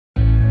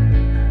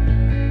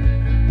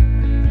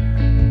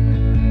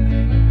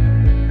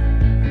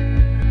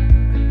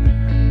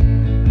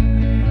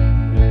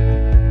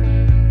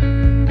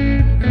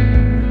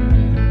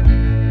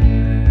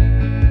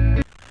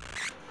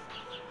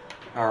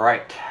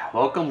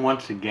Welcome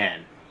once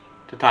again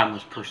to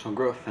Timeless Personal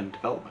Growth and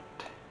Development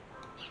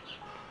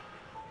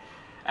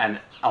and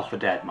Alpha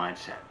Dad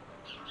Mindset,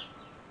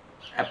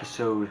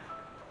 episode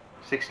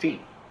 16.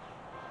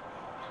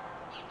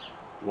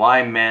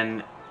 Why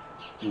men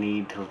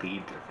need to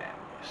lead their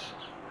families.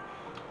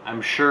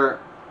 I'm sure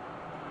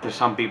to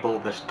some people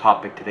this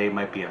topic today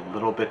might be a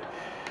little bit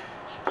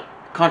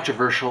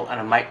controversial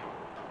and it might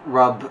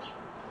ruffle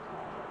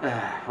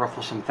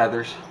some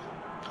feathers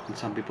in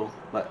some people,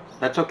 but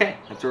that's okay.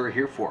 That's what we're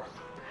here for.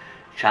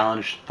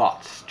 Challenge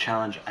thoughts,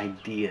 challenge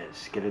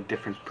ideas, get a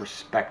different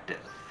perspective.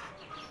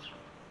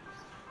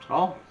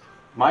 Well,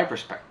 my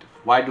perspective.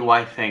 Why do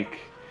I think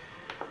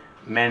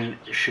men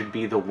should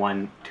be the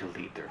one to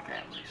lead their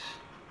families?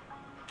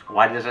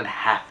 Why does it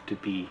have to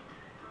be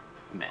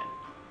men?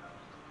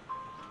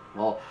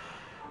 Well,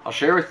 I'll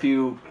share with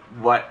you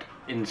what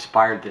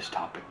inspired this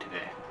topic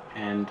today.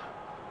 And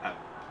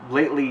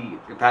lately,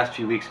 the past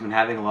few weeks, I've been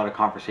having a lot of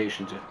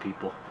conversations with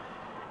people.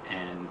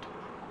 And,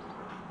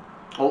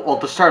 well,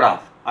 to start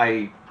off,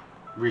 I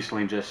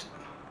recently just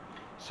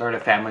started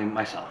a family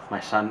myself. My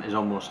son is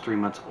almost 3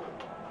 months old.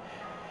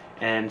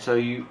 And so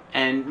you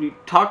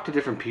talk to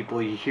different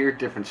people, you hear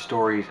different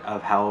stories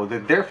of how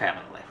their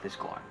family life is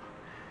going.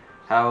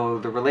 How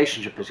the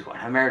relationship is going,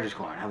 how marriage is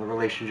going, how the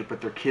relationship with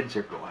their kids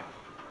are going.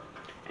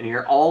 And you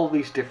hear all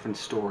these different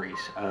stories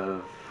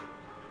of,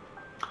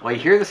 well, you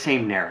hear the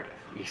same narrative.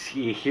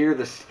 You hear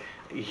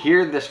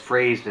this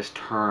phrase, this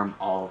term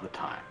all the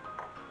time.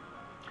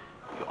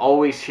 You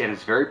always see it, and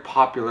it's very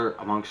popular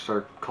amongst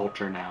our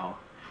culture now.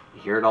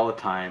 You hear it all the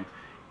time.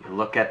 You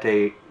look at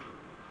a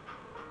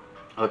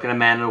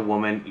man and a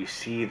woman, you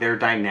see their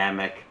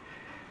dynamic,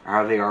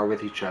 how they are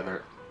with each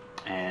other,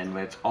 and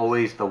it's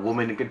always the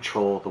woman in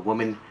control, the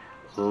woman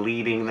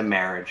leading the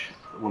marriage,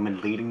 the woman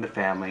leading the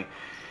family.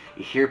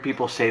 You hear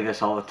people say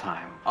this all the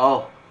time.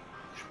 Oh,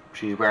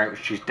 she's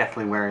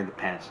definitely wearing the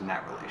pants in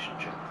that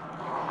relationship.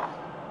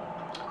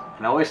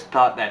 And I always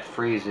thought that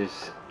phrase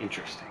is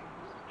interesting.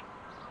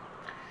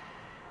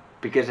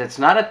 Because it's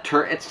not a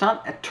term, it's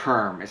not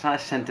a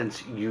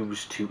sentence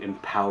used to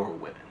empower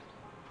women.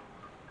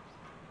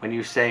 When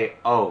you say,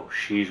 oh,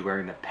 she's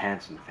wearing the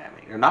pants in the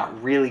family, you're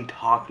not really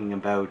talking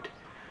about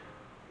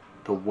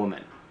the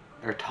woman.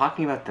 They're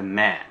talking about the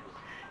man.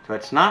 So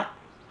it's not,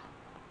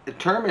 that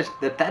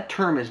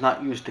term is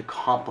not used to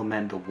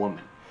compliment the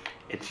woman.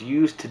 It's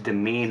used to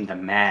demean the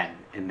man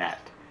in that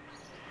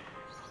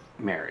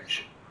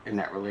marriage, in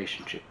that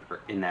relationship, or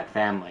in that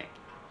family.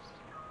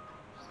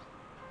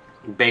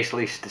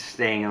 Basically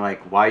saying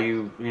like, why are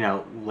you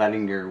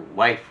letting your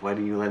wife, why are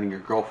you letting your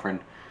girlfriend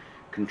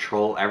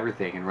control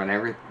everything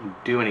and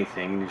do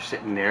anything, and you're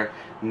sitting there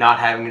not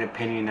having an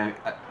opinion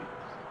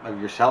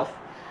of yourself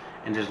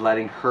and just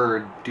letting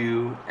her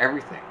do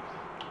everything.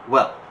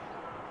 Well,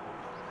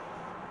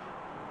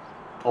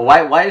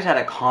 why is that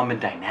a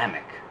common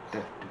dynamic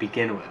to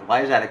begin with?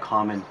 Why is that a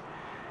common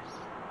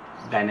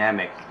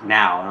dynamic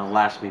now in the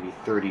last maybe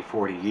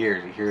 30-40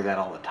 years? You hear that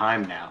all the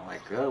time now,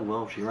 like, oh,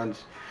 well, she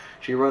runs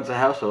a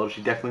household,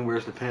 she definitely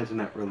wears the pants in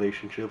that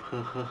relationship.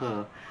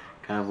 Kind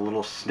of a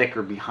little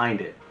snicker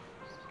behind it.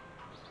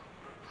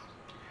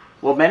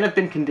 Well, men have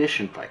been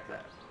conditioned like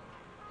that.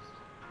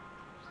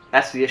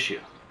 That's the issue.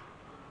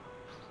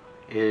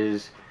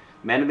 Is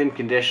men have been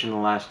conditioned in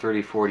the last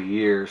 30-40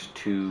 years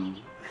to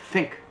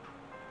think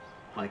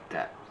like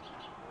that.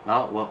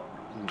 Well,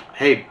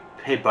 hey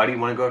buddy,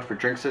 want to go out for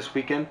drinks this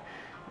weekend?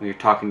 When you're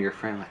talking to your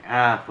friend,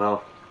 like,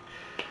 well,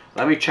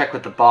 let me check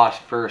with the boss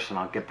first and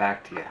I'll get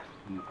back to you.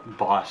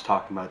 Boss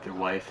talking about their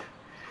wife.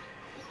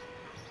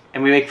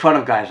 And we make fun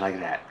of guys like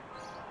that.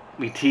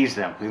 We tease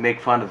them. We make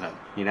fun of them.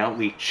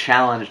 We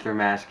challenge their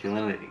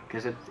masculinity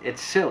because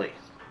it's silly.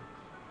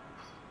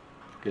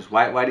 Because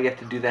why do you have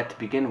to do that to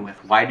begin with?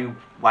 Why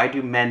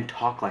do men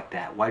talk like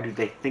that? Why do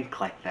they think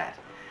like that?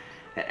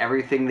 That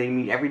everything they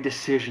need, every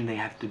decision they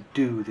have to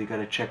do, they got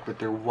to check with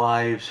their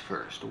wives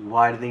first.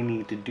 Why do they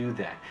need to do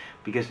that?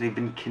 Because they've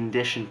been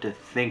conditioned to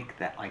think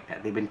that like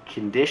that. They've been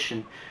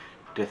conditioned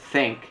to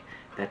think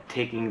that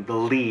taking the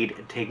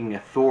lead, taking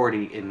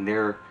authority in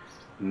their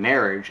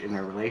marriage, in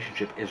their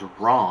relationship is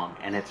wrong.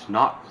 And it's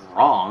not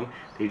wrong.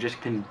 They just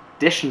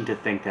conditioned to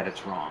think that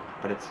it's wrong.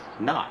 But it's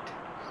not.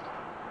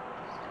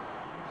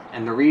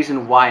 And the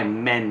reason why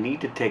men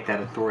need to take that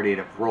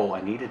authoritative role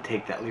and need to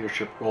take that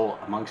leadership role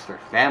amongst their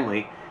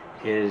family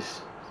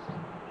is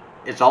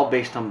it's all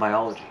based on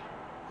biology.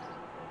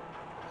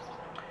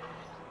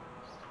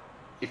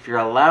 If you're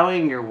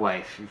allowing your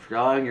wife, if you're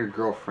allowing your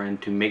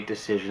girlfriend to make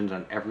decisions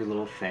on every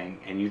little thing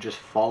and you just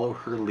follow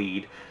her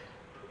lead,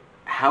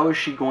 how is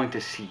she going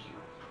to see you?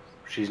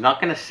 She's not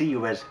going to see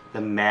you as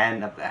the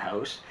man of the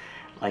house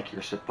like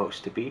you're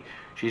supposed to be.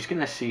 She's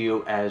going to see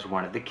you as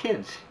one of the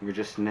kids. You're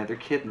just another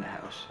kid in the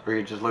house.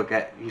 Or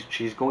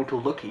she's going to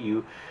look at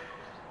you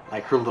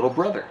like her little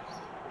brother.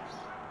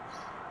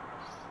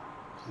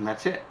 And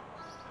that's it.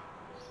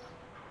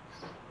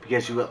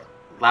 Because you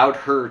allowed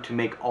her to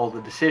make all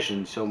the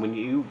decisions. So when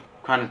you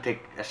kind of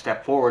take a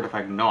step forward, if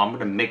no, I'm going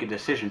to make a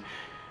decision,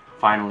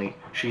 finally,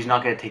 she's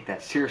not going to take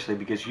that seriously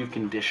because you've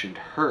conditioned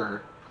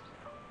her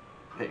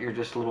that you're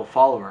just a little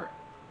follower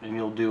and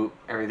you'll do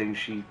everything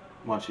she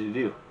wants you to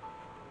do.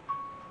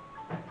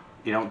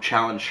 You don't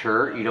challenge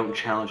her. You don't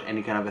challenge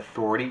any kind of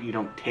authority. You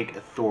don't take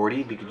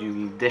authority because you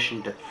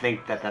conditioned to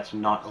think that that's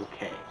not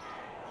okay.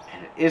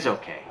 And it is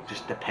okay. It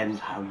just depends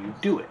how you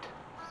do it.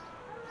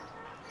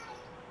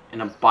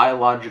 In a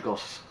biological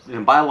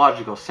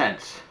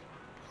sense,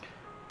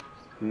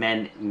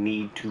 men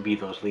need to be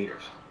those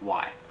leaders.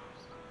 Why?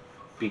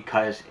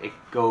 Because it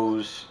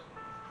goes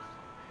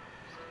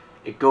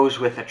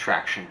with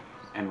attraction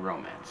and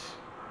romance.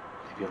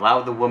 If you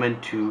allow the woman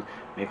to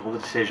make all the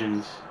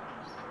decisions,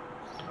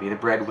 to be the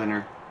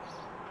breadwinner,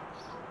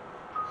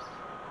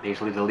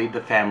 basically to lead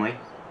the family,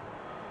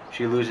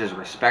 she loses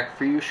respect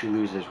for you, she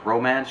loses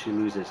romance, she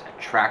loses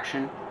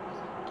attraction,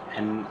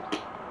 and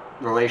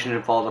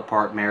relationship falls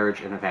apart,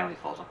 marriage and the family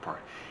falls apart.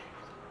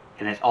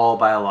 And it's all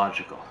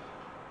biological.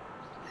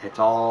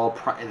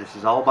 This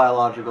is all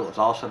biological, it's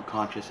all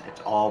subconscious,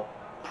 it's all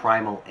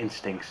primal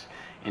instincts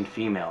in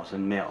females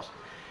and males.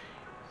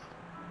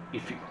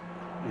 If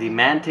the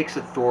man takes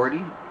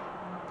authority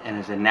and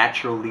is a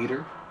natural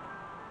leader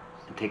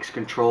and takes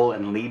control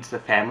and leads the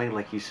family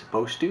like he's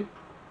supposed to,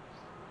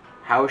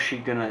 how is she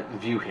gonna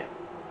view him?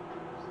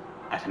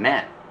 As a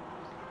man.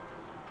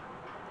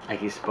 Like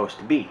he's supposed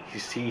to be.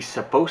 He's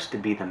supposed to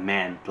be the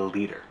man, the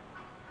leader.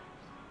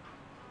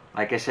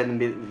 Like I said in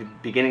the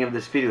beginning of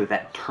this video,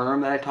 that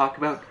term that I talk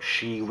about,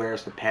 she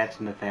wears the pants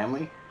in the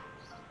family,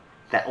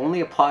 that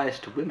only applies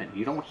to women.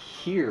 You don't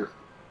hear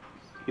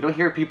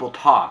people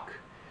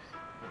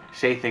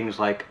say things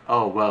like,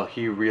 oh well,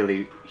 he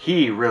really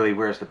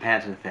wears the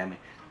pants in the family.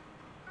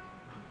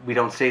 We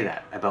don't say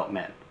that about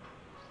men.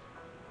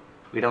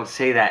 We don't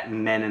say that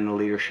men in the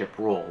leadership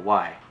role.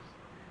 Why?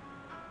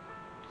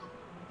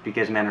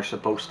 Because men are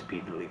supposed to be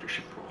in the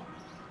leadership role.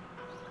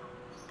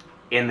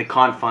 In the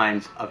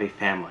confines of a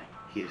family,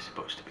 he is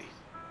supposed to be.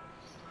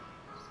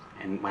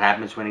 And what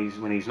happens when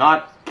he's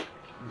not?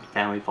 The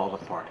family falls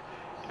apart.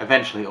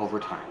 Eventually, over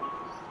time.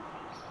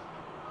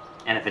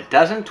 And if it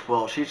doesn't,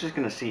 well, she's just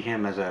going to see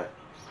him as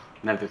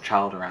another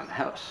child around the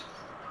house.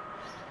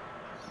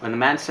 When the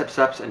man steps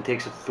up and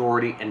takes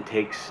authority and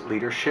takes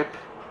leadership,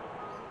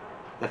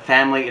 the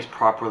family is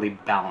properly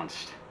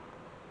balanced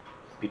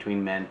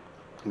between men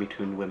and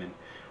between women.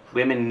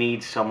 Women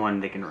need someone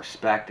they can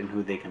respect and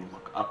who they can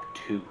look up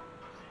to.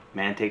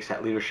 Man takes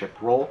that leadership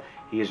role.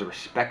 He is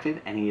respected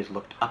and he is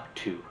looked up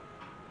to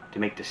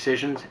make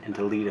decisions and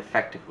to lead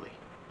effectively.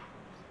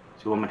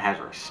 So a woman has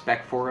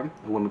respect for him,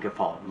 a woman can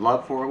fall in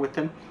love with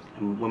him,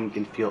 and a woman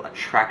can feel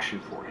attraction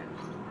for him.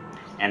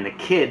 And the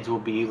kids will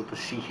be able to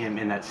see him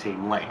in that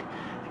same light,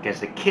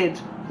 because the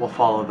kids will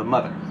follow the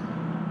mother.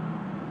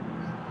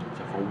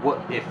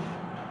 So if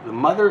the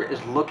mother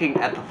is looking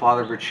at the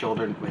father of her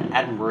children with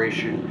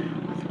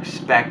admiration, with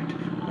respect,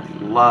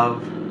 with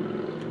love,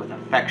 with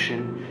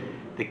affection,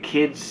 the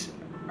kids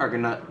are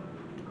going to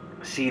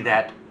see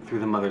that through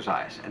the mother's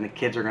eyes. And the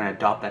kids are going to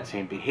adopt that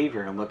same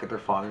behavior and look at their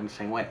father in the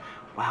same way.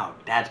 Wow,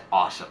 Dad's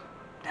awesome.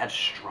 Dad's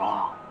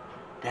strong.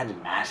 Dad's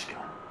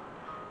masculine.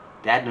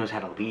 Dad knows how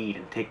to lead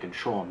and take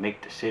control and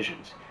make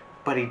decisions.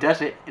 But he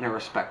does it in a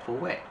respectful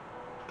way.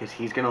 Because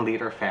he's going to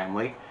lead our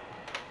family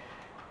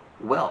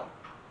well.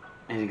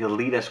 And he's going to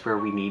lead us where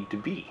we need to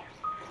be.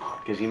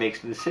 Because he makes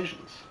the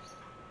decisions.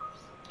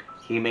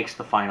 He makes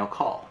the final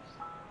call.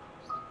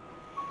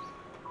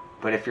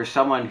 But if you're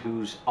someone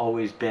who's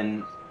always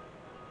been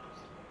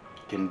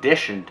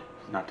conditioned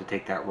not to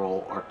take that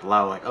role, or to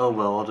allow, like, oh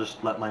well, I'll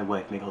just let my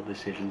wife make all the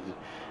decisions,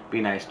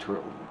 be nice to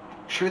her.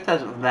 Truth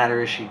of the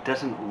matter is, she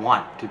doesn't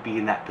want to be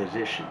in that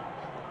position.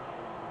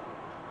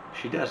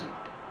 She doesn't.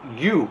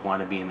 You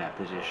want to be in that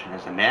position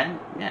as a man.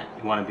 Yeah,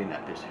 you want to be in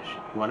that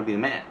position. You want to be the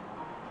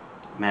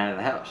man of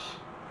the house.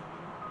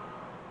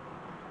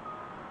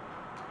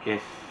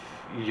 If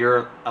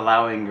you're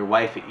allowing your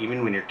wife,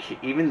 even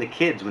the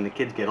kids, when the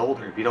kids get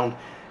older, if you don't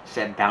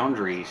set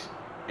boundaries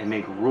and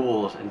make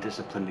rules and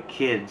discipline the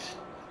kids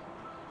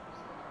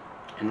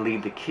and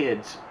lead the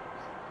kids,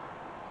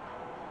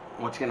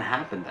 what's going to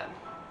happen then?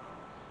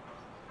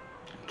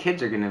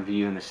 Kids are going to view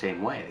you in the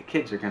same way. The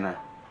kids are going to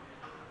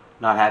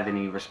not have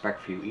any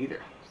respect for you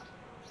either.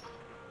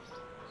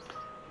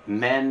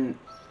 Men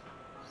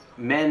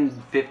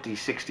 50,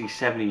 60,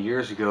 70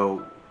 years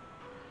ago,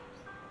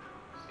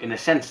 in a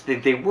sense,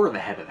 they were the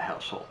head of the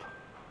household.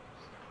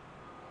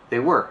 They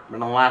were. But in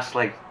the last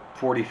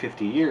 40,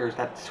 50 years,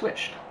 that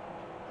switched.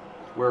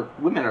 Where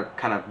women are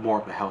kind of more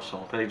of the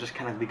household. And it just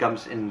kind of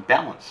becomes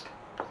imbalanced.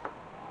 I'm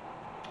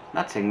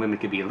not saying women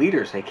could be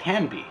leaders. They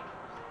can be.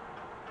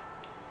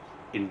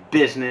 In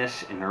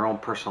business, in their own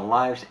personal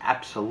lives,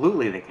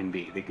 absolutely they can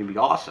be. They can be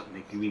awesome.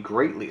 They can be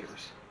great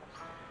leaders.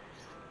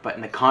 But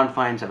in the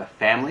confines of a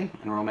family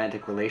and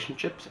romantic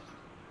relationships,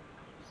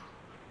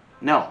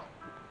 no.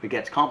 It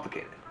gets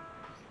complicated.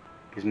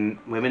 Because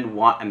women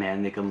want a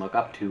man they can look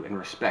up to and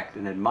respect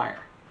and admire.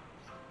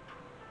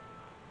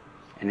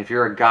 And if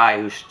you're a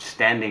guy who's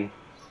standing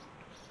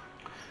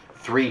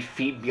 3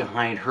 feet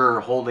behind her,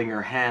 holding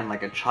her hand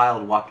like a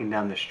child walking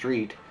down the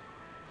street,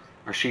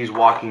 or she's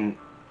walking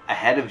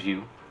ahead of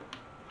you,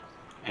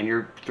 and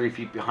you're 3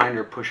 feet behind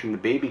her pushing the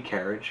baby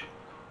carriage,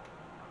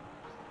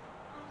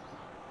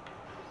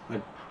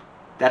 but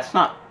that's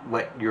not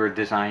what you're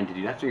designed to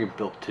do. That's what you're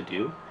built to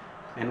do.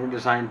 And we're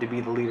designed to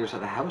be the leaders of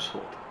the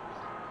household.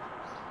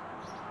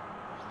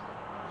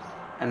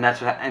 And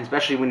that's what, and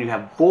especially when you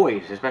have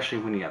boys, especially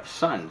when you have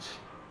sons.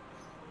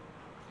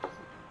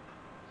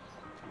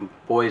 When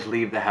boys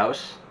leave the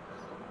house,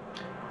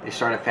 they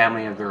start a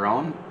family of their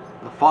own.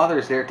 The father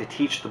is there to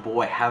teach the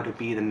boy how to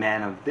be the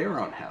man of their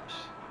own house.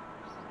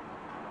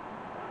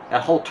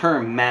 That whole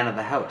term, man of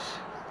the house.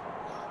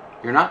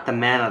 You're not the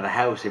man of the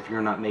house if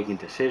you're not making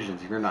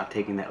decisions, if you're not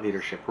taking that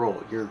leadership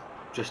role. You're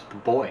just the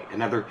boy.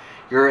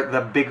 You're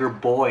the bigger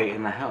boy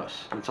in the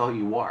house. That's all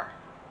you are.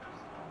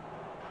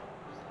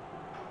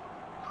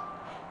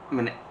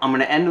 I'm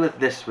gonna end with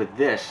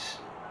this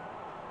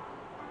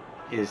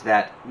is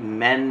that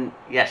men,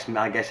 yes,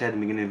 like I said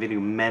in the beginning of the video,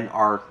 men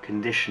are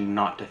conditioned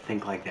not to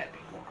think like that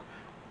anymore.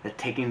 That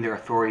taking their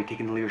authority,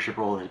 taking the leadership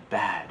role is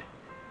bad.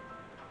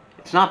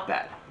 It's not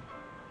bad.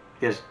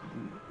 Because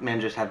men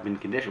just have been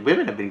conditioned.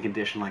 Women have been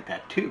conditioned like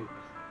that too.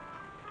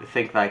 To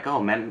think like, oh,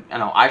 men, I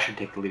know I should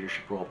take the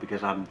leadership role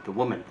because I'm the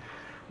woman.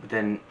 But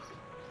then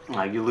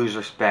you lose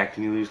respect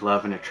and you lose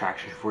love and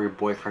attraction for your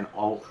boyfriend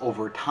all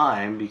over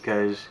time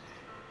because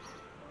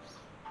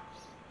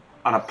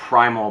on a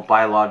primal,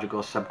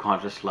 biological,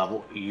 subconscious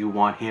level, you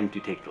want him to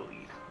take the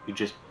lead. You're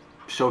just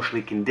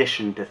socially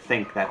conditioned to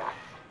think that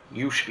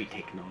you should be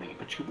taking the lead,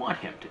 but you want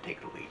him to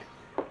take the lead.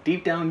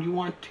 Deep down, you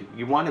want to.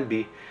 You want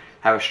to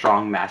have a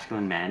strong,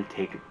 masculine man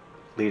take a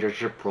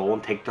leadership role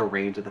and take the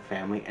reins of the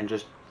family and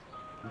just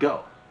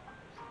go.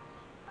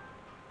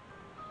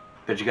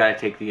 But you got to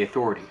take the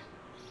authority.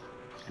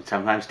 And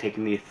sometimes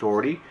taking the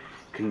authority,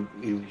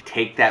 you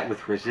take that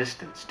with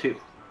resistance too.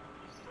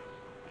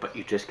 But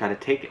you just got to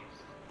take it.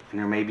 And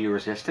there may be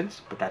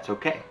resistance, but that's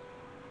okay.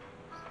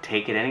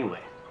 Take it anyway.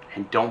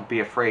 And don't be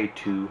afraid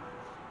to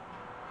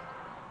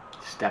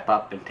step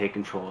up and take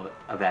control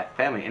of that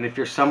family. And if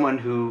you're someone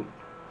who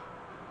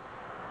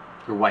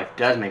your wife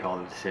does make all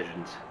the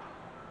decisions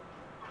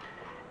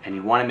and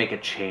you want to make a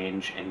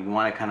change and you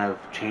want to kind of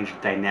change the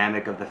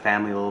dynamic of the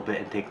family a little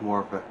bit and take more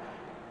of a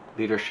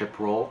leadership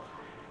role,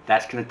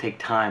 that's going to take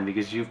time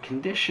because you've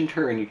conditioned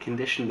her and you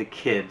conditioned the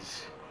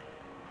kids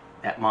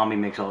that mommy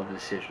makes all the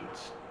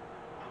decisions.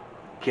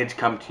 Kids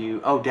come to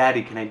you, oh,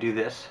 daddy, can I do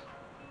this?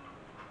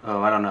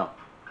 Oh, I don't know.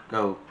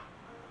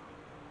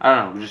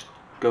 Just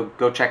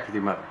go check with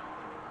your mother.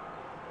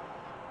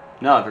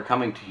 No, they're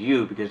coming to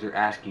you because they're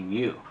asking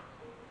you.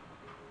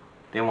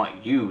 They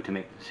want you to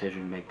make the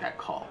decision, make that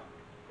call.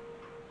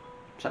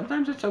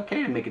 Sometimes it's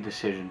okay to make a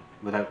decision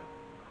without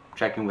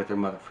checking with their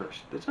mother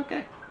first. It's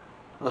okay.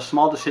 Those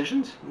small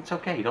decisions, it's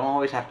okay. You don't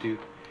always have to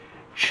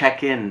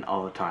check in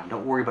all the time.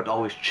 Don't worry about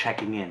always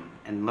checking in.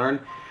 And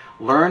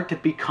learn to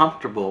be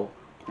comfortable.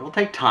 It will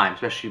take time,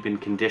 especially if you've been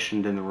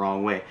conditioned in the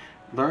wrong way.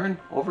 Learn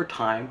over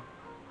time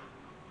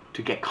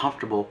to get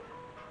comfortable,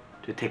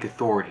 to take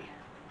authority,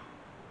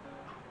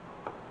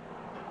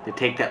 to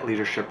take that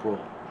leadership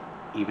role.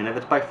 Even if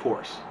it's by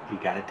force, you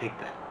got to take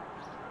that.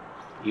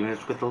 Even if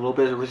it's with a little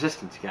bit of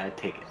resistance, you got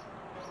to take it.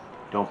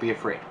 Don't be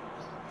afraid.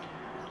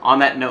 On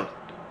that note,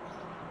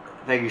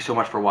 thank you so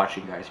much for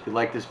watching, guys. If you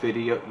like this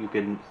video, you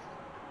can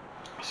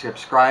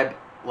subscribe,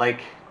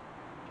 like,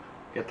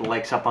 get the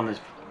likes up on this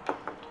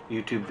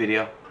YouTube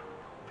video.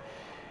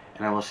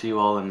 And I will see you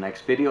all in the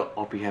next video.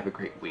 Hope you have a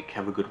great week.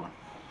 Have a good one.